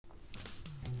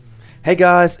Hey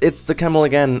guys, it's the Camel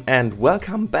again and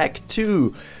welcome back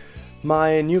to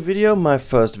my new video, my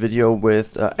first video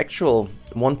with actual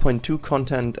 1.2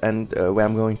 content and where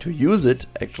I'm going to use it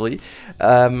actually.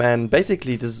 And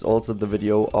basically this is also the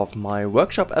video of my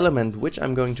workshop element which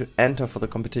I'm going to enter for the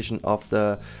competition of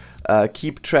the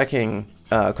keep tracking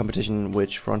competition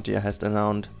which Frontier has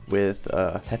announced with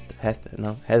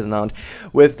has announced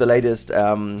with the latest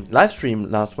live stream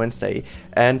last Wednesday.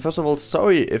 And first of all,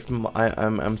 sorry if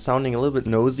I'm sounding a little bit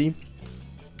nosy.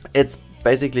 It's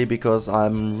basically because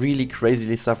I'm really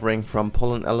crazily suffering from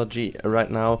pollen allergy right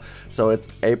now. So it's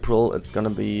April, it's gonna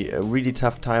be a really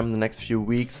tough time the next few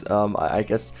weeks. I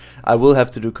guess I will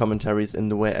have to do commentaries in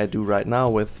the way I do right now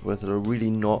with a really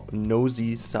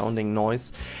nosy sounding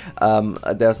noise.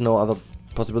 There's no other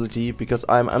possibility because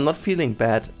I'm not feeling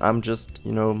bad. I'm just,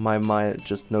 you know, my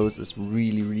just nose is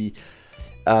really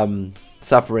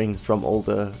suffering from all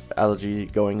the allergy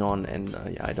going on, and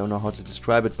yeah, I don't know how to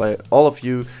describe it, but all of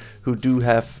you who do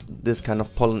have this kind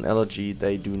of pollen allergy,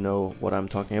 they do know what I'm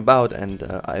talking about, and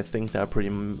I think there are pretty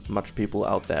much people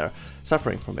out there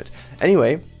suffering from it.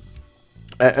 Anyway,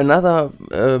 another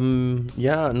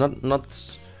yeah,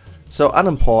 not so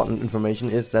unimportant information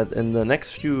is that in the next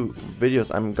few videos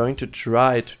I'm going to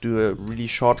try to do a really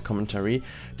short commentary.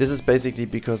 This is basically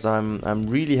because I'm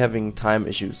really having time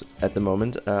issues at the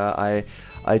moment. I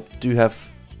do have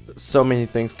so many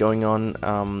things going on.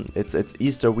 It's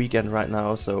Easter weekend right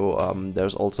now, so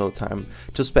there's also time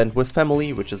to spend with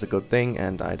family, which is a good thing,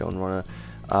 and I don't want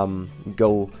to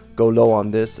go low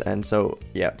on this. And so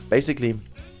yeah, basically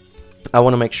I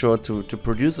want to make sure to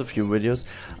produce a few videos.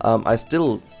 I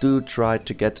still do try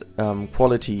to get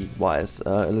quality wise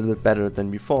a little bit better than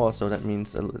before, so that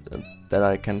means that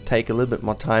I can take a little bit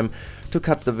more time to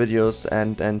cut the videos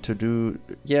and to do,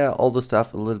 yeah, all the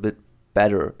stuff a little bit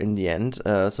better in the end,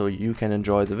 so you can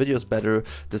enjoy the videos better,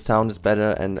 the sound is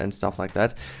better, and stuff like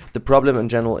that. The problem in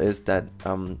general is that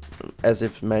as you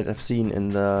might have seen in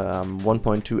the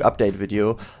 1.2 update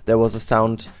video, there was a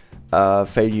sound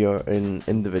failure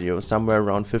in the video somewhere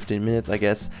around 15 minutes, I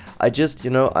guess. I just, you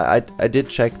know, I did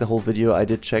check the whole video, I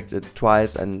did check it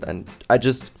twice, and I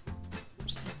just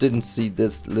didn't see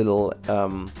this little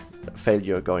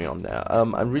failure going on there.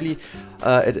 I'm really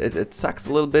it sucks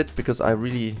a little bit because I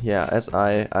really, yeah, as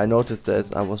I noticed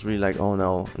this, I was really like, oh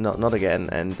no, not again.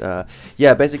 And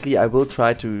yeah, basically I will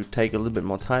try to take a little bit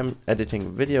more time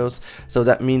editing videos, so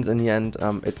that means in the end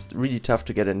it's really tough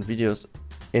to get in videos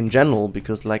in general,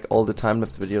 because like all the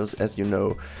time-lapse videos, as you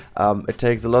know, it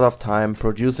takes a lot of time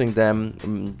producing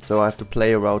them, so I have to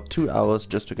play around 2 hours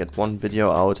just to get one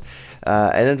video out,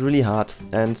 and it's really hard.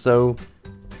 And so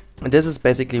this is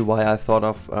basically why I thought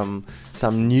of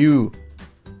some new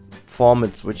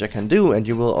formats which I can do, and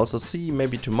you will also see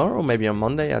maybe tomorrow, maybe on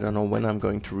Monday, I don't know when I'm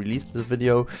going to release the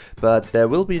video, but there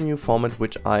will be a new format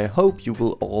which I hope you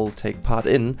will all take part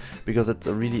in, because it's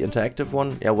a really interactive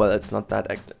one. Yeah, well, it's not that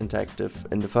interactive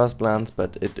in the first glance,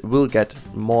 but it will get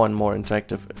more and more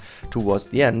interactive towards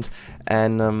the end.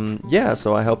 And yeah,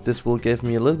 so I hope this will give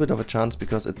me a little bit of a chance,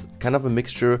 because it's kind of a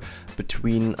mixture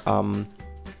between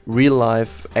real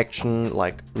life action,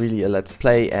 like really a let's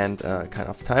play, and kind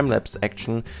of time-lapse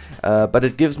action, but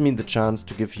it gives me the chance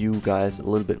to give you guys a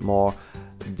little bit more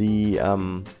the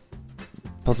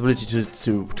possibility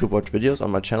to watch videos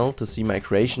on my channel, to see my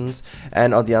creations,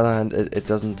 and on the other hand it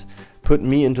doesn't put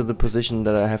me into the position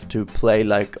that I have to play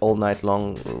like all night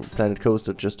long Planet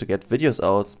Coaster just to get videos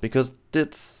out, because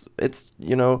it's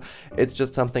you know, it's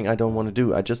just something I don't want to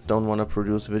do. I just don't want to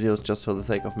produce videos just for the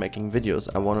sake of making videos.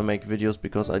 I want to make videos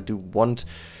because I do want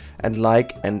and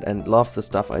like and love the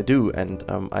stuff I do, and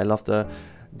I love the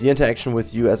interaction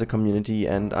with you as a community,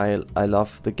 and I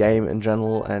love the game in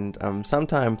general, and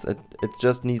sometimes it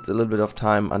just needs a little bit of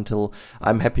time until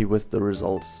I'm happy with the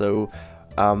results. So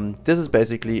this is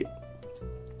basically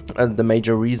the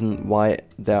major reason why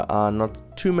there are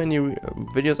not too many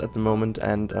videos at the moment.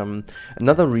 And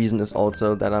another reason is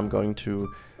also that I'm going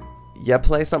to, yeah,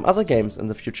 play some other games in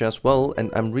the future as well. And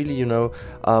I'm really, you know,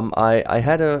 I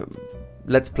had a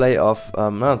let's play of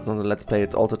no, it's not a let's play,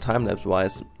 it's also time-lapse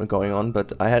wise going on,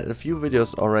 but I had a few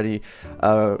videos already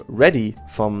ready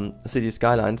from City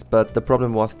Skylines, but the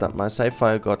problem was that my save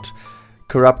file got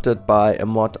corrupted by a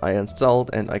mod I installed,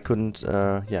 and I couldn't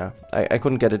yeah, I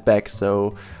couldn't get it back,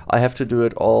 so I have to do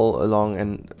it all along.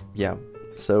 And yeah,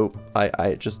 so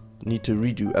I just need to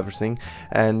redo everything,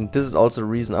 and this is also the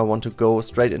reason I want to go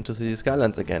straight into City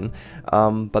Skylines again,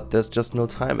 but there's just no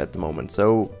time at the moment.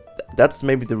 So that's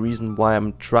maybe the reason why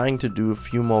I'm trying to do a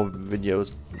few more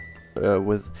videos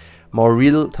with more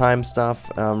real-time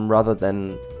stuff, rather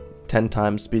than 10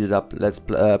 times speeded up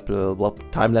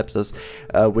time lapses,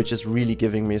 which is really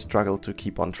giving me a struggle to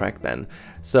keep on track then.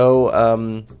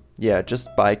 So yeah,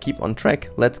 just by keep on track,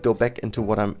 let's go back into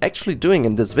what I'm actually doing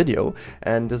in this video,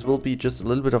 and this will be just a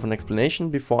little bit of an explanation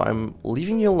before I'm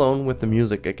leaving you alone with the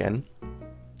music again.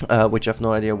 Which I have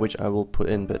no idea which I will put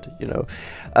in, but you know.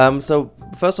 So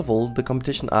first of all, the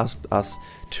competition asked us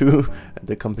to,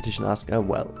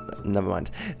 well, never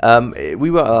mind. We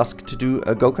were asked to do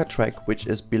a go-kart track which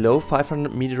is below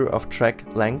 500 meters of track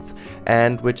length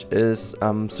and which is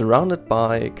surrounded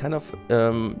by kind of,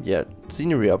 yeah,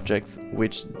 scenery objects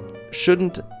which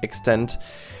shouldn't extend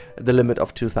the limit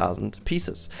of 2000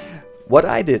 pieces. What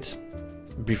I did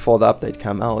before the update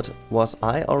came out was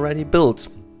I already built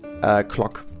a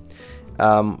clock,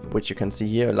 which you can see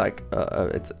here, like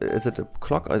is it a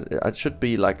clock? It should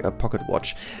be like a pocket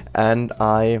watch, and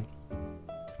I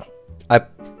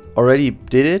already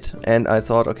did it, and I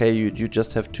thought, okay, you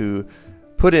just have to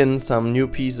put in some new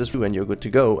pieces and you're good to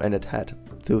go. And it had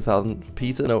 2000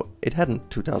 pieces. No, it hadn't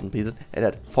 2000 pieces, it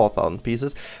had 4000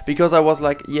 pieces, because I was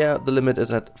like, yeah, the limit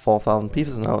is at 4000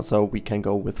 pieces now, so we can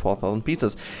go with 4000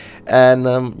 pieces. And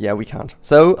yeah, we can't,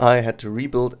 so I had to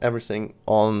rebuild everything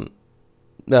on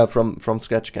from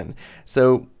scratch again.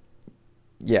 So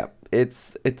yeah,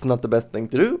 it's not the best thing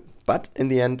to do, but in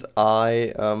the end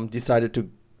I decided to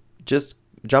just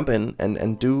jump in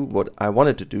and do what I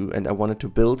wanted to do, and I wanted to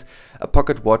build a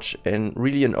pocket watch in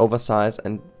really an oversize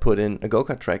and put in a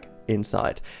go-kart track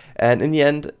inside. And in the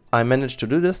end I managed to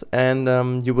do this,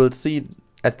 and you will see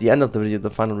at the end of the video the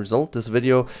final result. This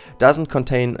video doesn't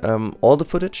contain all the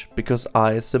footage, because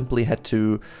I simply had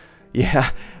to,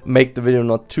 yeah, make the video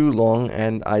not too long,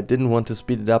 and I didn't want to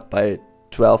speed it up by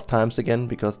 12 times again,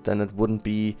 because then it wouldn't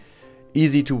be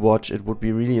easy to watch, it would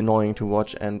be really annoying to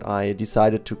watch, and I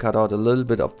decided to cut out a little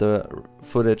bit of the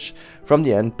footage from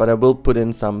the end, but I will put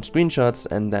in some screenshots,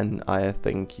 and then I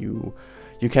think you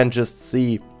can just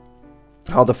see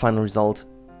how the final result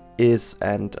is,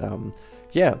 and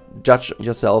yeah, judge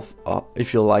yourself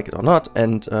if you like it or not.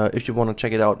 And if you want to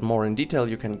check it out more in detail,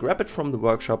 you can grab it from the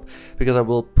workshop, because I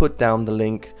will put down the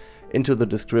link into the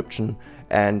description,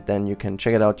 and then you can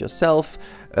check it out yourself,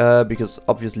 because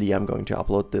obviously I'm going to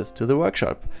upload this to the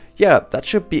workshop. Yeah, that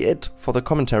should be it for the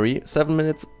commentary. 7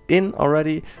 minutes in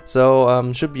already,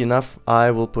 so should be enough.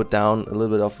 I will put down a little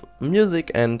bit of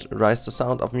music and raise the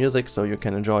sound of music so you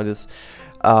can enjoy this.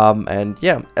 And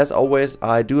yeah, as always,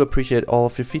 I do appreciate all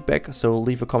of your feedback, so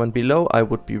leave a comment below. I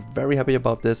would be very happy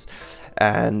about this,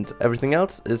 and everything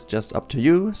else is just up to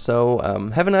you. So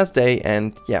have a nice day,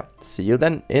 and yeah, see you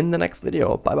then in the next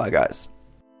video. Bye bye, guys.